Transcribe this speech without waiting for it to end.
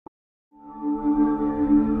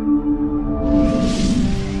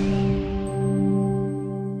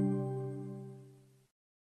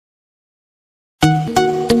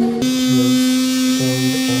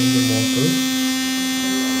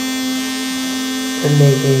and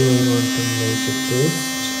again we want to make a test.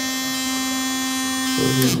 So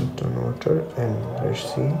we will turn water and let's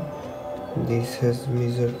see. This has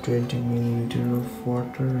measured 20 millimeter of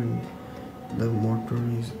water and the motor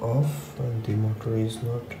is off and the motor is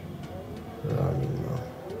not running now.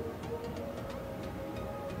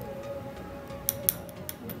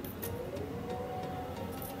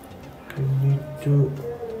 We need to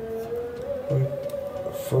wait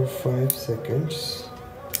for 5 seconds.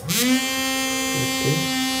 Okay,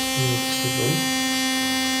 let's go.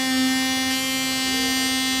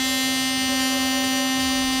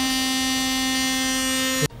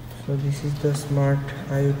 So this is the smart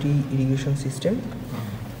IoT irrigation system.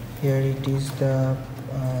 Here it is the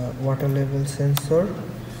water level sensor.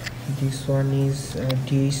 This one is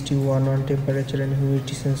DHT11 temperature and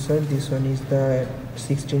humidity sensor. This one is the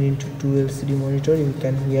 16:2 LCD monitor. You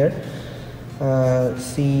can here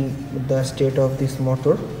see the state of this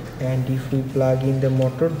motor, and if we plug in the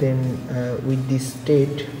motor, then with this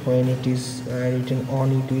state, when it is written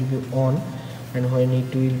on, it will be on, and when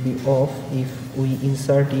it will be off, if we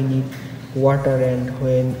insert in it water and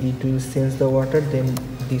when it will sense the water, then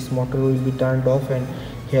this motor will be turned off. And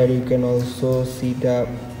here you can also see the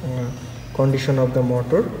condition of the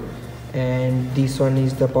motor. And this one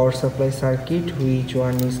is the power supply circuit, which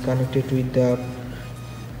one is connected with the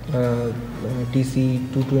DC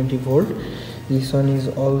 220 volt. This one is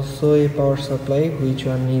also a power supply, which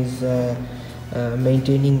one is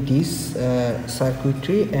maintaining this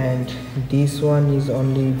circuitry, and this one is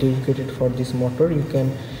only dedicated for this motor. You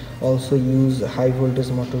can also use high voltage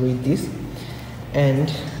motor with this.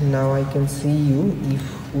 And now I can see you,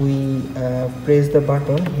 if we press the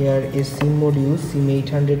button here, a SIM module, SIM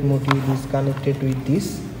 800 module is connected with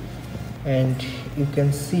this, and you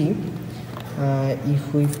can see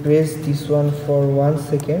if we press this one for 1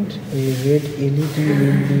 second, a red LED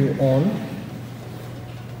will be on.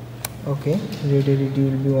 Okay, red LED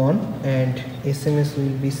will be on and SMS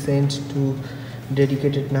will be sent to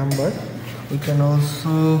dedicated number. We can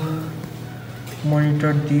also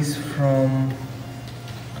monitor this from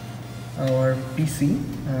our PC.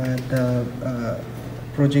 The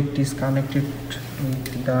project is connected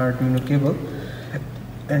with the Arduino cable,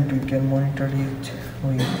 and we can monitor it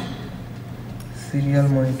with serial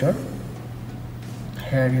monitor.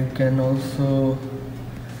 Here you can also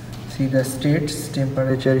see the states: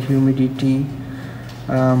 temperature, humidity,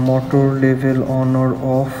 motor level on or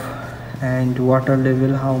off, and water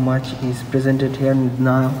level, how much is presented here.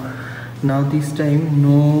 Now this time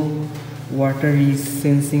no water is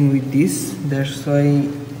sensing with this, that's why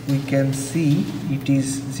we can see it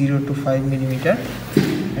is 0 to 5 millimeter.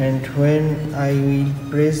 And when I will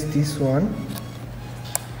press this one,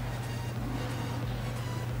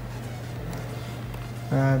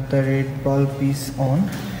 the red bulb is on,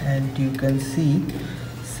 and you can see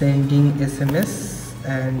sending SMS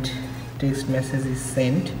and text message is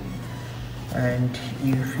sent. And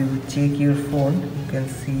if you check your phone, you can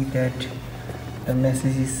see that the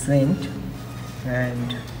message is sent,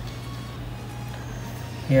 and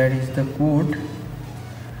here is the code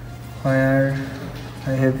where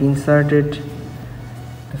I have inserted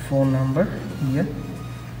the phone number here.